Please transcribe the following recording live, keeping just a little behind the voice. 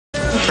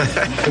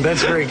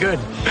That's very good.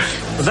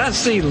 Well,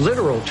 that's the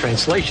literal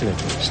translation,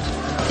 at least.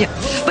 Yeah,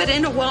 but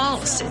in a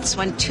waltz, it's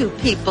when two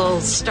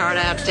people start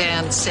out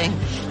dancing,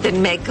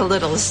 then make a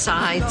little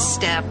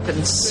sidestep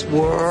and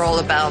swirl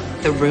about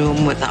the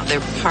room with other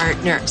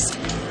partners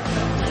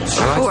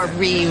before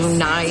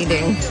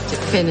reuniting to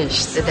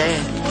finish the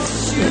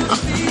dance.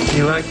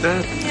 You like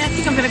that? Yeah, I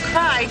think I'm gonna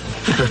cry.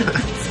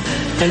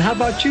 And how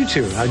about you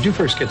two? How'd you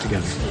first get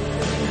together?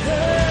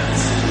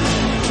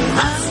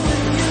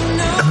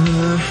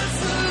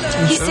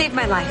 He saved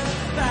my life.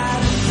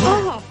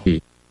 Oh.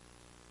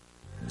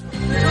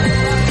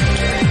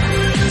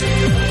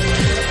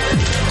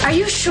 Are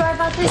you sure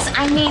about this?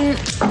 I mean,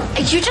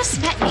 you just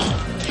met me.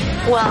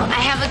 Well, I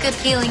have a good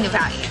feeling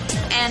about you.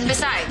 And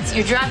besides,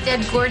 you're drop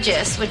dead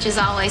gorgeous, which is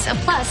always a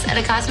plus at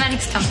a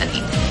cosmetics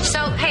company.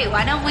 So, hey,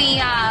 why don't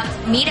we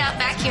meet up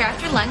back here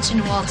after lunch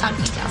and we'll talk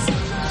details?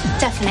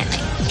 Definitely.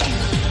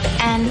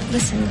 And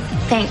listen,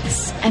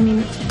 thanks. I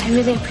mean, I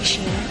really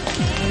appreciate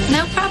it.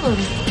 No problem.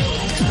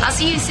 I'll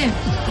see you soon.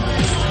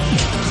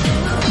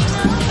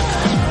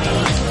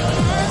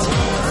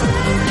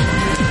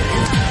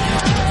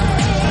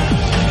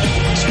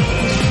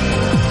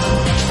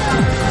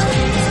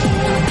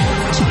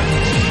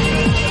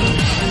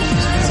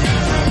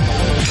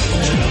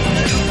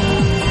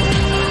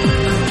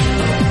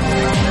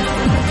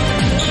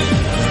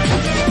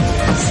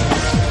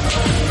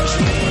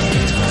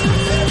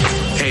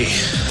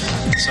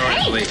 Sorry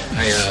I'm late.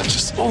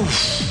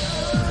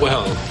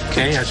 Well,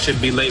 okay, I should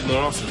be late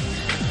more often.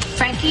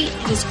 Frankie,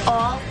 it is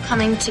all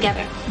coming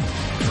together.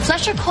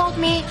 Fletcher called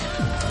me.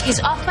 He's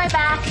off my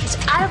back. He's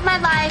out of my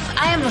life.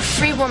 I am a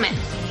free woman.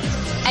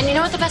 And you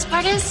know what the best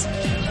part is?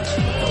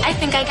 I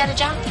think I got a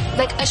job.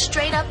 Like a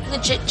straight up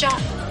legit job.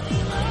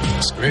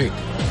 That's great.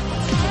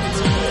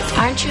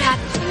 Aren't you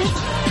happy for me?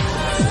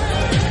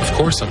 Of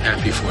course I'm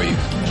happy for you.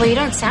 Well, you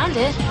don't sound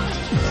it.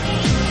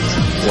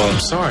 Well, I'm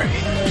sorry.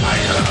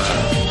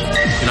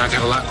 I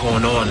got a lot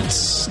going on.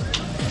 It's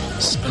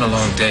been a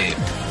long day.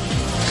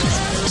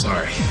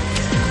 Sorry.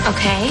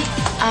 Okay.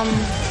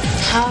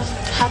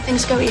 How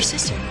things go with your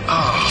sister?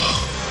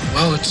 Oh,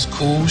 well, it's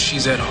cool.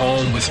 She's at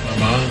home with my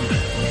mom.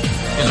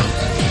 You know,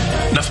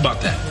 enough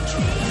about that.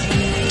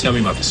 Tell me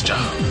about this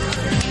job.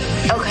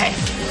 Okay.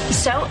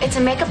 So, it's a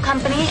makeup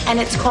company, and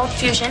it's called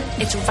Fusion.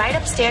 It's right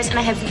upstairs, and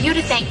I have you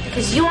to thank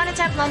because you wanted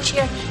to have lunch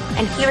here,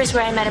 and here is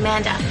where I met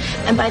Amanda.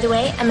 And by the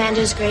way,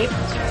 Amanda's great.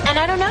 And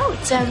I don't know,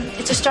 it's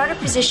a starter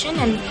position,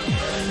 and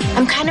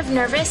I'm kind of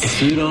nervous.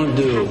 If you don't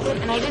do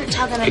and I didn't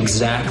tell them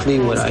exactly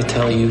what I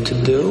tell you to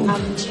do,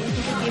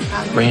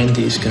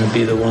 Randy's going to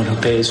be the one who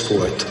pays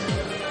for it.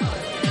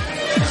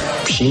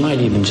 She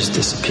might even just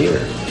disappear.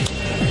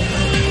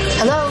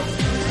 Hello?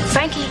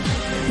 Frankie?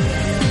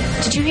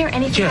 Did you hear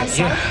anything I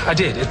said? Yeah, I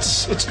did.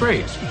 It's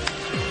great.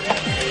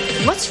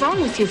 What's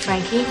wrong with you,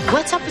 Frankie?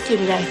 What's up with you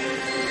today?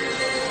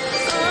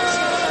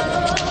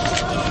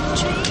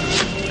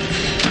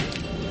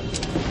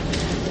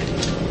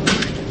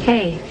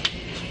 Hey,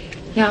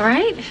 you all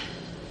right?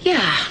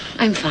 Yeah,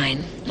 I'm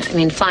fine. I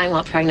mean, flying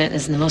while pregnant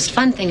isn't the most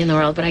fun thing in the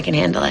world, but I can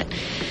handle it.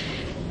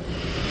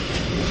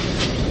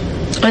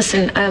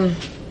 Listen,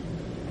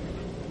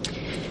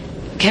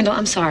 Kendall,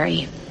 I'm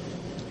sorry.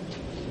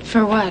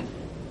 For what?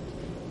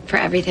 For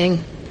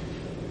everything.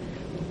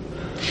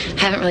 I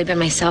haven't really been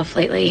myself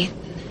lately.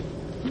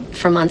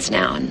 For months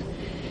now, and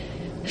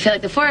I feel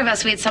like the four of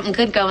us, we had something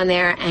good going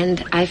there,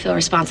 and I feel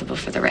responsible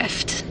for the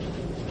rift.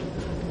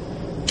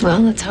 Well,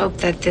 let's hope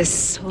that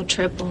this whole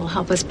trip will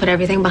help us put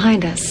everything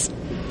behind us.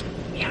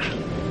 Yeah.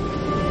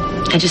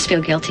 I just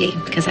feel guilty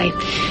because I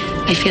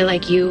feel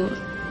like you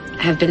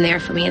have been there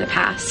for me in the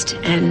past,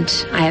 and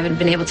I haven't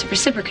been able to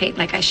reciprocate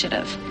like I should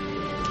have.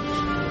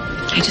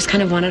 I just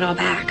kind of want it all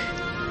back.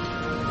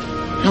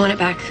 I want it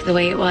back the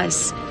way it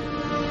was.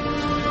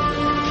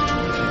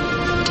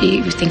 Do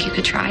you think you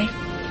could try?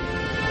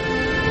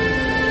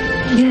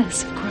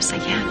 Yes, of course I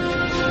can.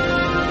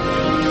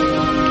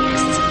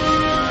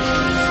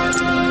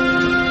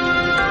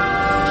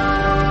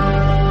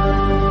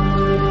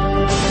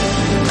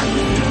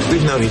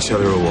 We've known each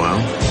other a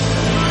while.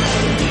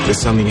 There's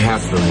something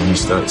happened when you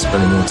start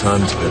spending more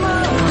time together.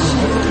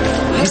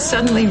 I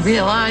suddenly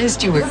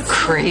realized you were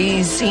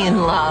crazy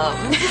in love.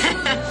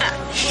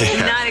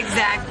 Yeah. Not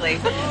exactly.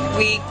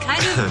 We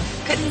kind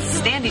of couldn't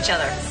stand each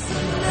other.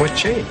 What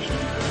changed?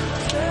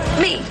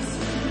 Me.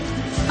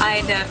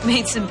 I'd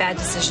made some bad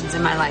decisions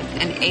in my life,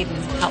 and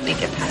Aiden helped me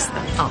get past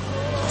them.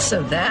 Oh,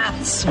 so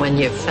that's when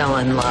you fell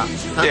in love,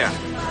 huh? Yeah.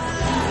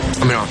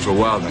 I mean, after a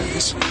while, that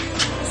is.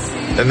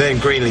 And then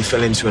Greenlee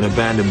fell into an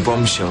abandoned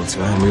bomb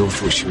shelter, and we all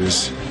thought she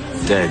was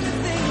dead.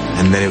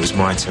 And then it was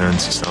my turn to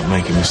start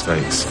making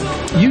mistakes.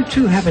 You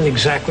two haven't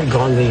exactly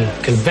gone the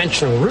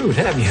conventional route,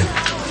 have you?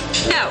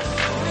 No.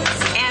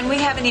 And we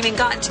haven't even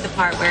gotten to the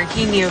part where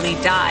he nearly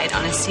died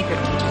on a secret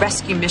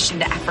rescue mission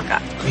to Africa.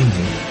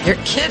 Greenlee?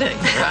 You're kidding,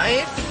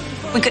 right?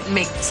 We couldn't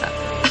make this up.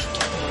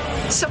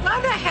 So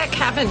why the heck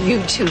haven't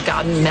you two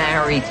gotten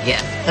married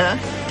yet, huh?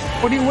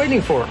 What are you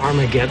waiting for,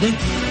 Armageddon?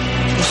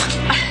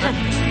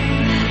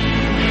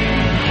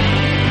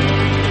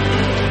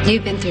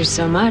 You've been through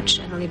so much.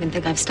 I don't even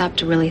think I've stopped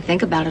to really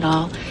think about it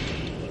all.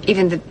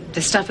 Even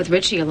the stuff with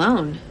Richie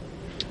alone.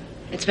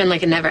 It's been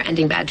like a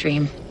never-ending bad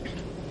dream.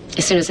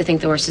 As soon as I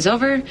think the worst is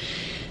over,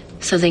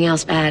 something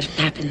else bad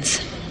happens.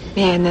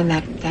 Yeah, and then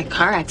that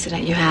car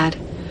accident you had.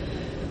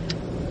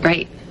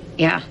 Right.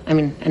 Yeah. I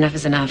mean, enough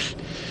is enough.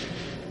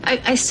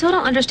 I still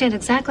don't understand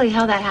exactly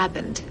how that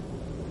happened.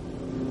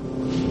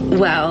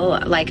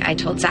 Well, like I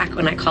told Zach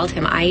when I called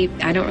him, I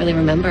don't really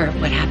remember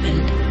what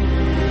happened.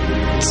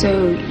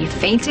 So you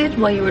fainted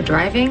while you were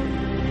driving?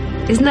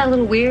 Isn't that a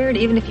little weird,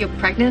 even if you're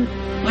pregnant?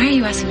 Why are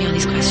you asking me all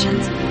these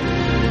questions?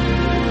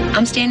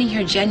 I'm standing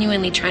here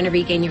genuinely trying to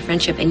regain your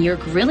friendship, and you're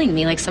grilling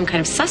me like some kind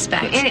of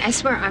suspect. Annie, I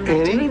swear I'm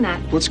not doing that.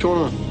 What's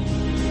going on?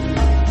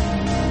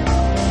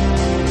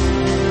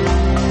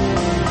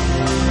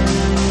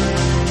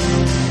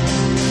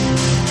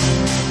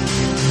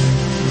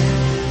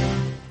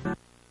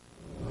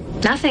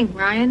 Nothing,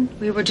 Ryan.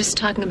 We were just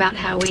talking about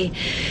how we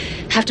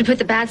have to put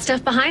the bad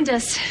stuff behind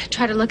us,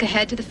 try to look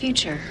ahead to the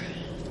future.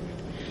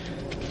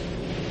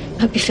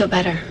 Hope you feel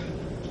better.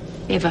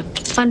 We have a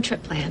fun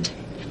trip planned.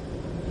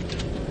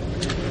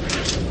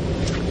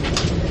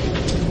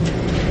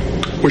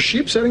 Was she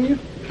upsetting you?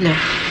 No.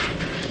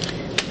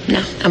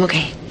 No, I'm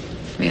okay.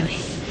 Really.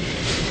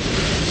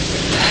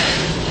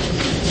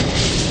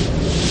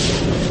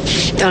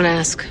 Don't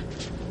ask.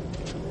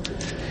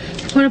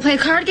 Want to play a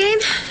card game?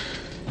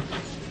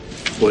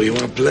 What do you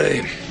want to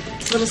play?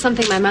 It's a little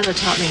something my mother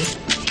taught me.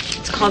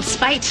 It's called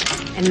Spite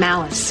and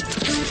Malice.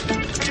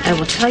 I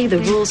will tell you the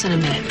rules in a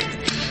minute.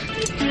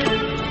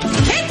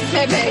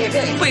 Hey,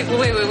 baby. Wait a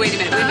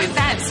minute.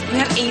 Babs, we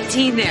have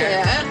 18 there.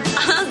 Yeah.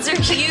 Odds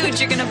are huge.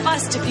 You're going to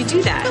bust if you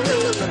do that.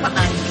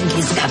 I think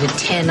he's got a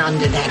 10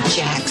 under that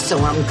jack, so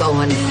I'm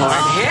going for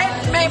it.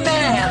 Hit me,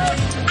 man.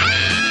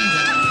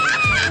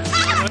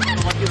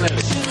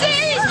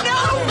 See, no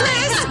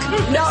risk,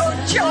 no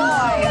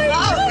joy.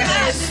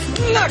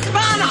 Look, come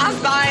on, I'm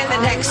buying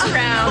the next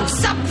round.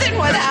 Something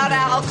without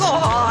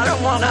alcohol. I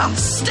don't want to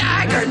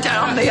stagger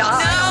down the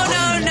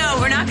aisle. No.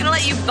 We're not going to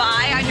let you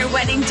buy on your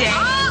wedding day.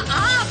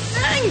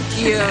 Thank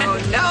you.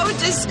 No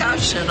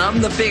discussion.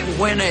 I'm the big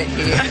winner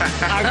here.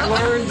 I've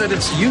learned that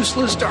it's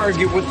useless to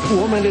argue with the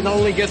woman. It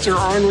only gets her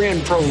ornery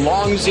and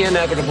prolongs the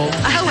inevitable.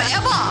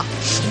 However,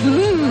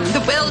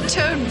 the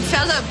well-turned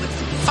fella with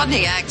the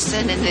funny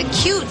accent and the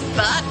cute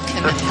butt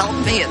can help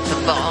me at the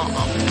ball.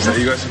 So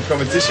you got some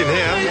competition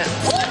here.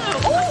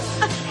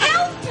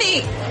 Help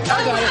me!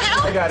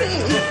 I got it.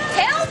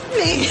 Help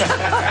me!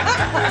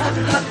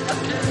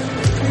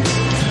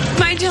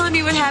 Mind telling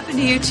me what happened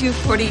to you two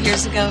 40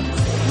 years ago?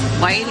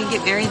 Why you didn't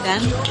get married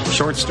then?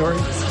 Short story.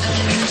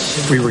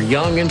 We were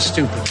young and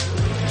stupid.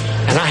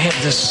 And I had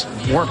this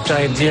warped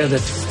idea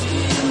that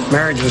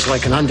marriage was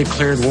like an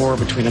undeclared war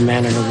between a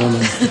man and a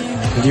woman.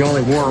 And the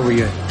only war where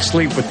you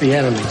sleep with the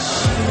enemy.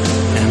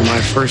 And my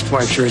first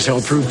wife sure as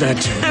hell proved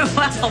that too.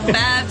 Well,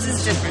 Babs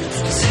is different.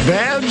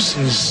 Babs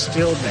is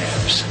still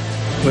Babs.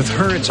 With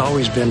her, it's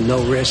always been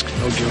no risk,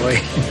 no joy.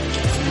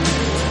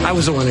 I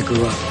was the one that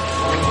grew up.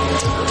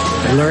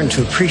 I learned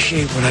to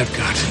appreciate what I've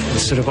got,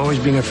 instead of always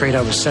being afraid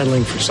I was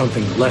settling for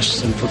something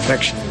less than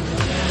perfection.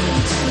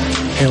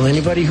 Hell,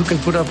 anybody who can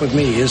put up with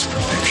me is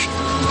perfection.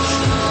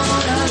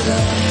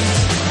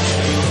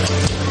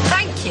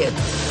 Thank you.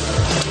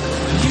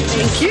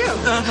 Thank you.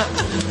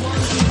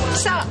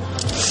 So,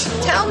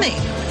 tell me,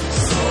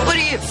 what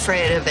are you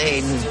afraid of,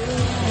 Aiden?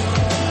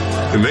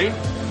 For me?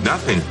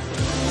 Nothing.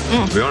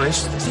 To be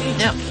honest.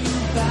 Yeah.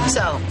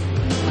 So,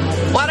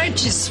 why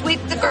don't you sweep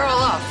the girl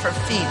off her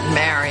feet and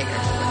marry her?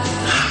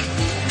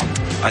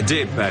 I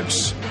did,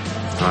 Babs.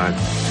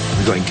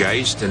 We got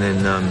engaged and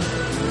then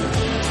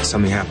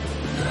something happened.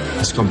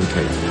 It's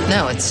complicated.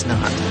 No, it's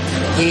not.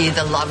 You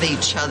either love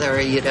each other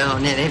or you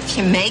don't. And if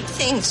you make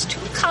things too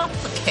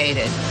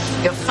complicated,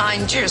 you'll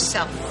find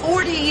yourself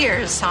 40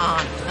 years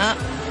on,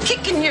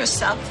 kicking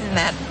yourself in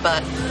that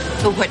butt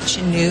for what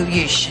you knew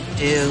you should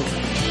do.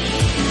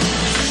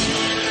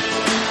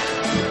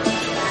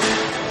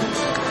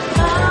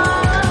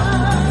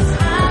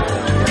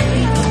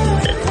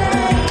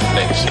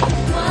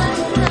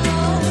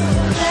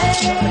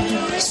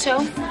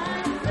 So,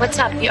 what's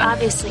up? You're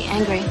obviously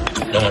angry.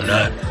 No, I'm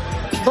not.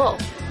 Bull.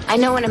 I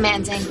know when a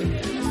man's angry.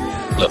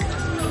 Look,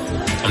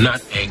 I'm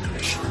not angry.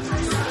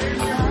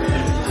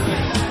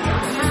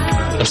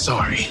 I'm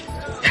sorry.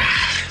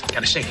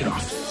 Gotta shake it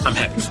off. I'm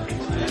happy for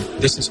you.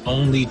 This is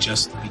only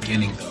just the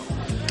beginning, though.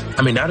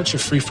 I mean, now that you're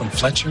free from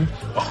Fletcher,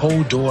 a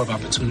whole door of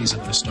opportunities are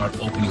going to start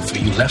opening for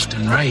you left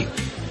and right.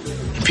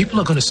 And people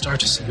are going to start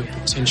to see your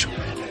potential.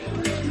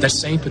 That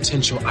same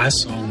potential I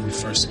saw when we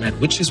first met,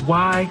 which is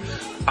why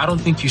I don't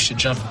think you should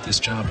jump at this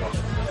job offer.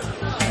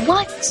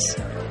 What?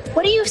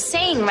 What are you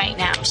saying right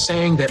now? I'm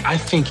saying that I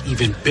think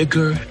even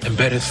bigger and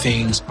better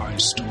things are in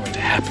store to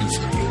happen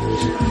for you.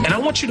 And I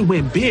want you to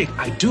win big,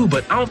 I do,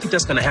 but I don't think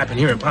that's going to happen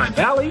here in Pine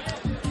Valley.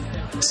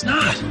 It's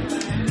not.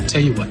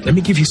 Tell you what, let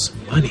me give you some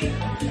money.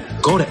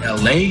 Go to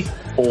LA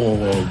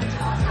or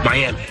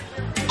Miami.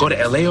 Go to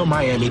LA or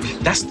Miami.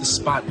 That's the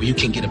spot where you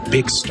can get a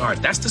big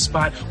start. That's the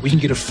spot where you can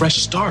get a fresh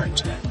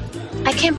start. I can't